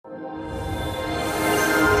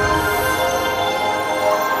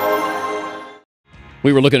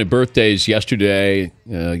We were looking at birthdays yesterday.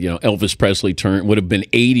 Elvis Presley would have been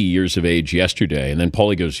 80 years of age yesterday. And then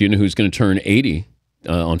Paulie goes, you know who's going to turn 80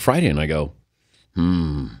 on Friday? And I go,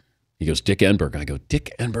 He goes, Dick Enberg. I go,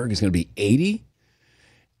 Dick Enberg is going to be 80?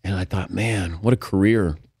 And I thought, man, what a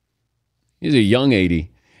career. He's a young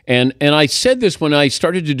 80. And I said this when I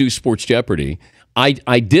started to do Sports Jeopardy.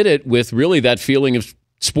 I did it with really that feeling of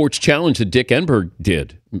Sports Challenge that Dick Enberg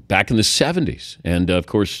did back in the 70s. And, of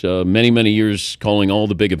course, many, many years calling all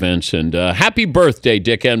the big events. And happy birthday,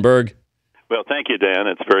 Dick Enberg. Well, thank you, Dan.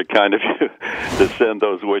 It's very kind of you to send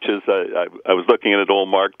those wishes. I was looking at an old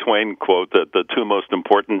Mark Twain quote that the two most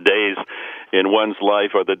important days in one's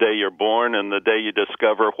life are the day you're born and the day you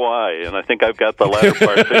discover why. And I think I've got the latter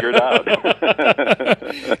part figured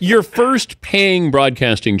out. Your first paying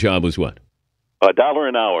broadcasting job was what? $1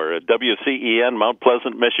 an hour at WCEN, Mount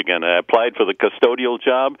Pleasant, Michigan. I applied for the custodial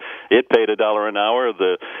job. It paid $1 an hour.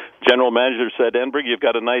 The general manager said, Enberg, you've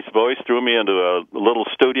got a nice voice, threw me into a little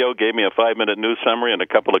studio, gave me a 5-minute news summary and a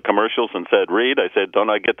couple of commercials and said, read. I said, don't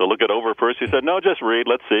I get to look it over first? He said, no, just read.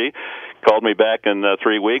 Let's see. Called me back in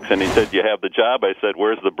 3 weeks, and he said, you have the job. I said,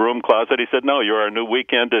 where's the broom closet? He said, no, you're our new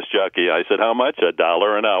weekend disc jockey. I said, how much? $1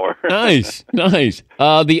 an hour. Nice.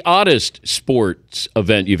 The oddest sports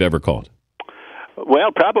event you've ever called?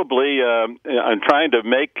 Well, probably I'm trying to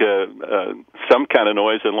make some kind of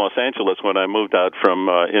noise in Los Angeles when I moved out from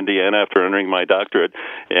Indiana after earning my doctorate,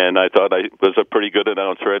 and I thought I was a pretty good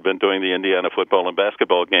announcer. I'd been doing the Indiana football and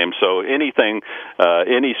basketball games, so anything,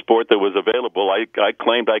 any sport that was available, I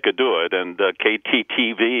claimed I could do it, and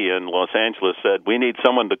KTTV in Los Angeles said, we need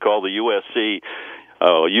someone to call the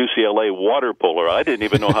UCLA water polo. I didn't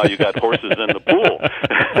even know how you got horses in the pool.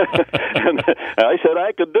 And I said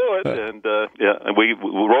I could do it. And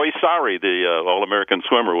Roy Sari, the All-American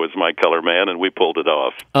swimmer, was my color man, and we pulled it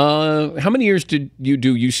off. How many years did you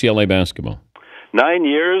do UCLA basketball? 9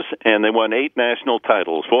 years, and they won 8 national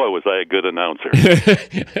titles. Boy, was I a good announcer.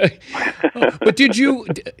 But did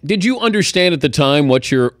you understand at the time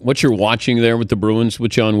what you're watching there with the Bruins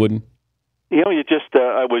with John Wooden? You know,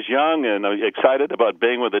 I was young and excited about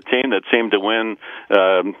being with a team that seemed to win.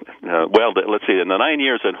 Let's see, in the 9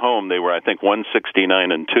 years at home, they were, I think,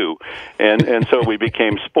 169-2, and so we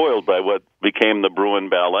became spoiled by what became the Bruin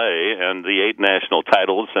Ballet and the 8 national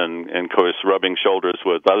titles, and of course, rubbing shoulders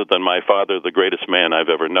with, other than my father, the greatest man I've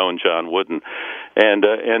ever known, John Wooden. And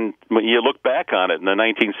when you look back on it, in the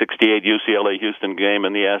 1968 UCLA Houston game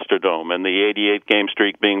in the Astrodome, and the 88 game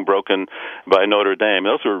streak being broken by Notre Dame,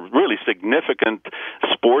 those were really significant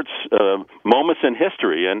sports moments in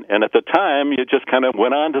history, and at the time you just kind of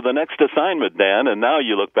went on to the next assignment, Dan, and now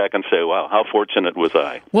you look back and say, wow, how fortunate was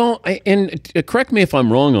I. Well, correct me if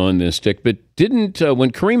I'm wrong on this, Dick, but didn't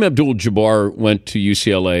when Kareem Abdul-Jabbar went to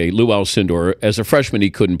UCLA, Lou Alcindor, as a freshman he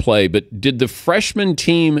couldn't play, but did the freshman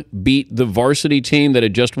team beat the varsity team that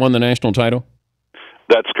had just won the national title?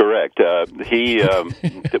 That's correct. He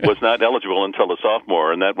was not eligible until a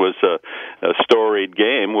sophomore, and that was a storied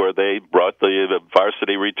game where they brought the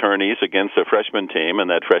varsity returnees against a freshman team, and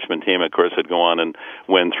that freshman team, of course, would go on and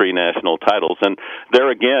win 3 national titles. And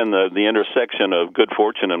there again, the intersection of good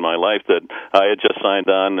fortune in my life that I had just signed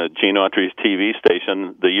on Gene Autry's TV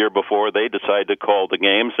station the year before. They decided to call the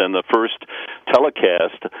games, and the first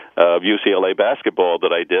telecast of UCLA basketball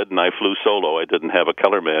that I did, and I flew solo, I didn't have a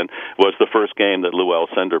color man, was the first game that Lou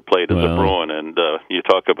Alcindor played as a Bruin, and you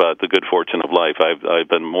talk about the good fortune of life. I've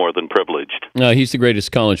been more than privileged. He's the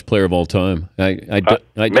greatest college player of all time. Maybe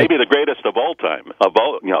the greatest of all time.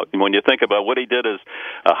 When you think about what he did as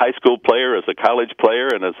a high school player, as a college player,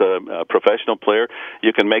 and as a professional player,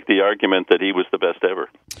 you can make the argument that he was the best ever.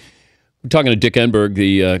 We're talking to Dick Enberg,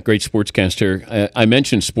 the great sportscaster. I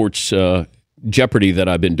mentioned Sports Jeopardy that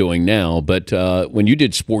I've been doing now, but when you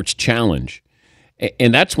did Sports Challenge,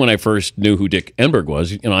 and that's when I first knew who Dick Enberg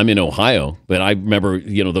was. I'm in Ohio, but I remember,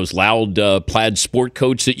 those loud plaid sport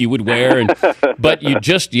coats that you would wear. But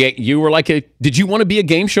you were like did you want to be a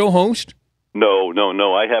game show host? No.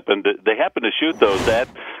 They happened to shoot those at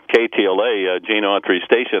KTLA, Gene Autry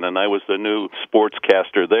Station, and I was the new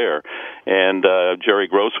sportscaster there. And Jerry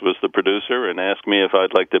Gross was the producer and asked me if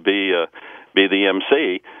I'd like to be the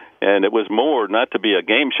MC. And it was more not to be a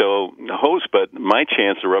game show host, but my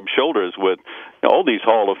chance to rub shoulders with all these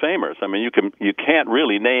Hall of Famers. I mean, you can't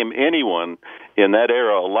really name anyone in that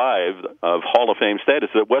era alive of Hall of Fame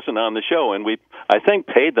status that wasn't on the show. And I think,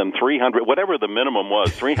 paid them $300, whatever the minimum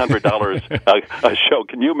was, $300 a show.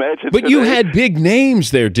 Can you imagine? But today? You had big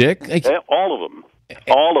names there, Dick. All of them.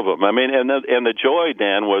 All of them. I mean, and the joy,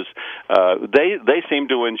 Dan, was they seemed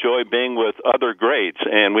to enjoy being with other greats,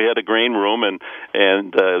 and we had a green room, and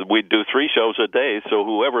we'd do 3 shows a day. So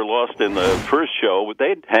whoever lost in the first show,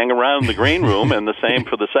 they'd hang around the green room, and the same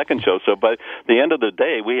for the second show. So by the end of the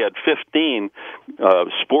day, we had 15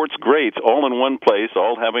 sports greats all in one place,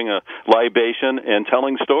 all having a libation and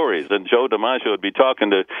telling stories. And Joe DiMaggio would be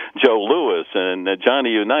talking to Joe Louis, and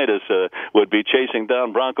Johnny Unitas would be chasing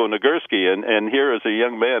down Bronco Nagurski, and here as a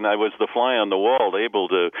young man, I was the fly on the wall, able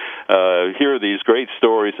to hear these great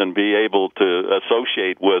stories and be able to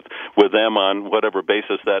associate with them on whatever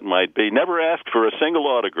basis that might be. Never asked for a single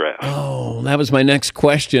autograph. Oh, that was my next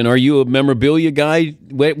question. Are you a memorabilia guy?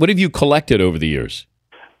 What have you collected over the years?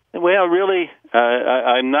 Well, really,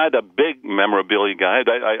 I'm not a big memorabilia guy.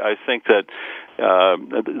 I think that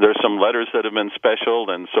there's some letters that have been special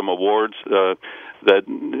and some awards that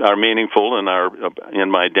are meaningful and are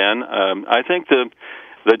in my den. I think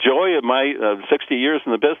the joy of my 60 years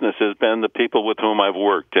in the business has been the people with whom I've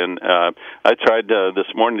worked. And I tried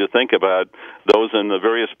this morning to think about those in the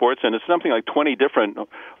various sports, and it's something like 20 different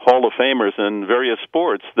Hall of Famers in various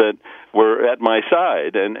sports that were at my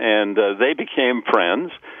side, and they became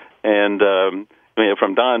friends. And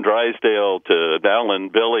from Don Drysdale to Al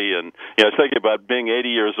and Billy, and I was thinking about being 80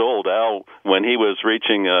 years old. Al, when he was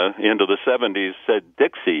reaching into the 70s, said,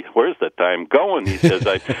 "Dixie, where's the time going?" He says,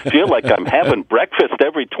 "I feel like I'm having breakfast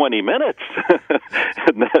every 20 minutes."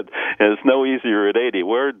 And it's no easier at 80.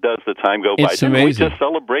 Where does the time go by? It's amazing. Didn't we just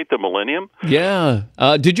celebrate the millennium? Yeah.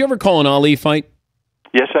 Did you ever call an Ali fight?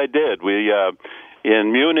 Yes, I did. We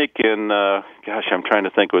in Munich in I'm trying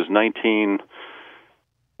to think. It was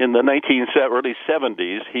in the early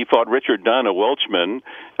 70s, he fought Richard Dunn, a Welshman.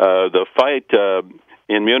 The fight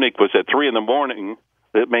in Munich was at 3 in the morning.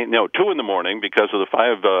 2 in the morning because of the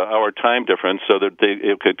 5-hour time difference, so that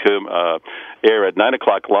it could air at 9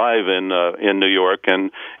 o'clock live in New York.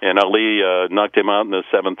 And Ali knocked him out in the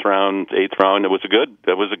 7th round, 8th round. It was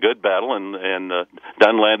a good battle, and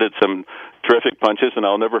Dunn landed some terrific punches, and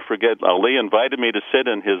I'll never forget, Ali invited me to sit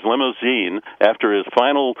in his limousine after his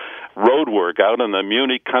final road work out on the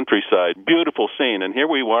Munich countryside. Beautiful scene, and here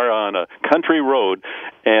we were on a country road,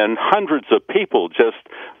 and hundreds of people just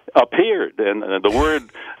appeared, and the word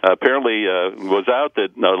apparently was out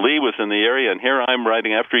that Lee was in the area, and here I'm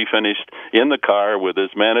riding after he finished in the car with his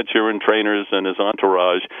manager and trainers and his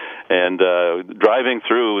entourage, and driving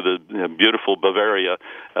through the beautiful Bavaria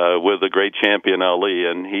with the great champion Ali,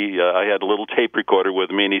 and I had a little tape recorder with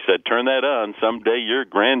me, and he said, "Turn that on. Someday your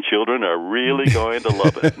grandchildren are really going to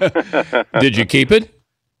love it." Did you keep it?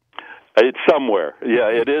 It's somewhere. Yeah,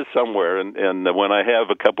 it is somewhere. And when I have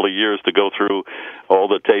a couple of years to go through all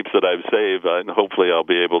the tapes that I've saved, hopefully I'll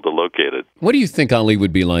be able to locate it. What do you think Ali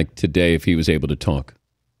would be like today if he was able to talk?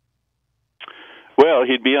 Well,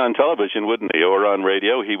 he'd be on television, wouldn't he, or on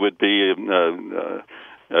radio. He would be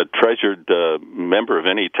a treasured member of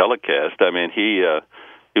any telecast. I mean, he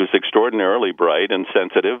was extraordinarily bright and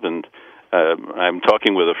sensitive, and I'm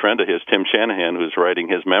talking with a friend of his, Tim Shanahan, who's writing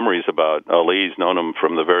his memories about Ali. He's known him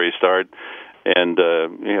from the very start, and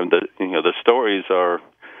the stories are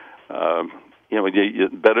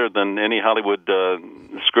better than any Hollywood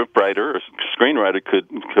scriptwriter or screenwriter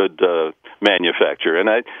could manufacture. And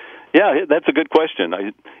that's a good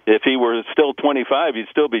question. If he were still 25, he'd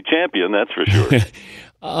still be champion. That's for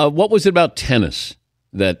sure. What was it about tennis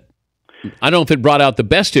that I don't know if it brought out the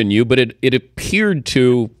best in you, but it appeared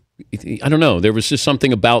to. I don't know. There was just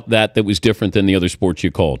something about that was different than the other sports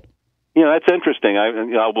you called. That's interesting.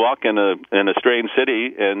 I'll walk in a strange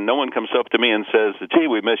city, and no one comes up to me and says, "Gee,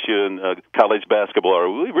 we miss you in college basketball,"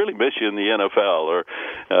 or "We really miss you in the NFL."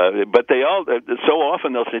 But they all so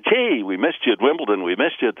often they'll say, "Gee, we missed you at Wimbledon. We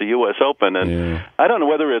missed you at the U.S. Open." And I don't know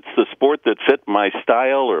whether it's the sport that fit my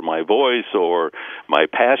style or my voice or my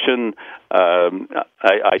passion.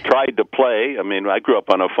 I tried to play. I mean, I grew up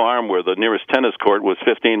on a farm where the nearest tennis court was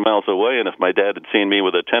 15 miles away, and if my dad had seen me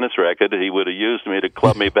with a tennis racket, he would have used me to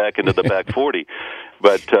club me back into the back 40.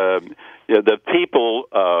 But the people,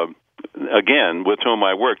 again, with whom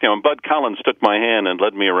I worked, Bud Collins took my hand and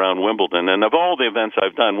led me around Wimbledon. And of all the events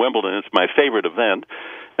I've done, Wimbledon is my favorite event.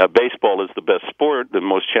 Baseball is the best sport, the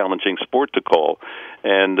most challenging sport to call,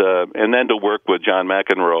 and then to work with John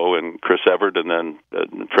McEnroe and Chris Evert, and then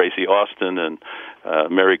Tracy Austin and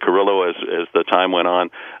Mary Carrillo as the time went on.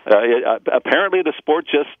 Apparently, the sport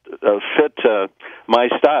just fit my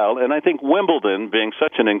style, and I think Wimbledon, being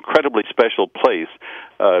such an incredibly special place,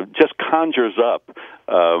 just conjures up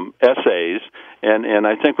essays. And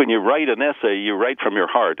I think when you write an essay, you write from your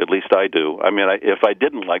heart. At least I do. I mean, if I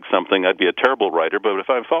didn't like something, I'd be a terrible writer. But if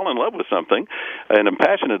I fall in love with something and I'm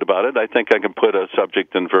passionate about it, I think I can put a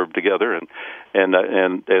subject and verb together.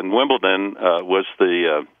 And Wimbledon was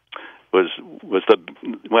the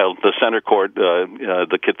center court.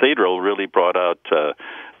 The cathedral really brought out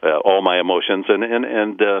all my emotions, and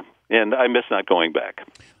I miss not going back.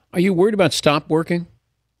 Are you worried about stop working?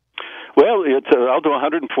 Well, I'll do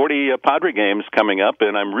 140 Padre games coming up,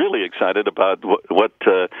 and I'm really excited about what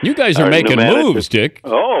you guys are making moves, Dick.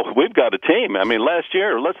 Oh, we've got a team. I mean, last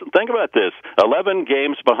year, let's think about this: 11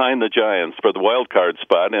 games behind the Giants for the wild card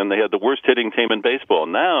spot, and they had the worst hitting team in baseball.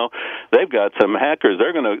 Now they've got some hackers.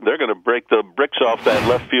 They're gonna break the bricks off that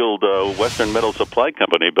left field Western Metal Supply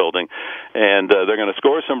Company building, and they're going to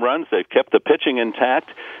score some runs. They've kept the pitching intact.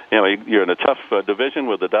 You know, you're in a tough division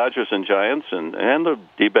with the Dodgers and Giants and the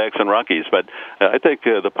D-backs and Rockies, but I think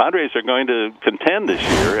the Padres are going to contend this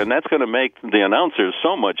year, and that's going to make the announcers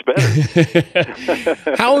so much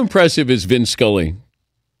better. How impressive is Vin Scully?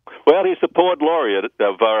 Well, he's the poet laureate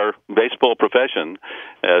of our baseball profession.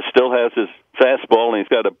 Still has his fastball, and he's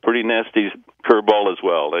got a pretty nasty curveball as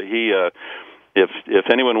well. If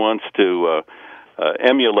anyone wants to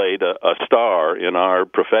emulate a star in our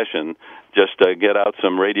profession, just get out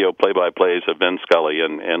some radio play-by-plays of Vin Scully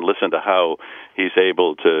and listen to how he's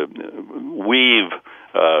able to weave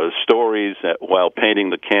stories while painting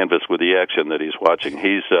the canvas with the action that he's watching.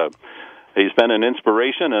 He's been an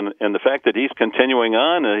inspiration, and the fact that he's continuing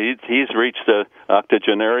on, he's reached the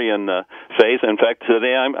octogenarian phase. In fact,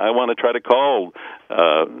 today I want to try to call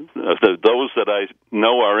those that I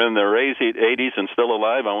know are in their 80s and still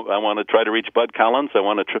alive. I want to try to reach Bud Collins. I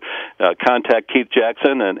want to contact Keith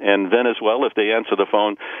Jackson and Vin as well if they answer the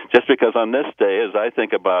phone, just because on this day, as I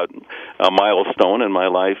think about a milestone in my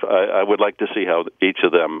life, I would like to see how each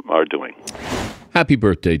of them are doing. Happy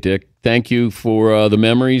birthday, Dick. Thank you for the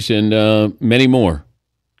memories and many more.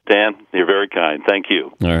 Dan, you're very kind. Thank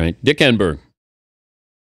you. All right. Dick Enberg.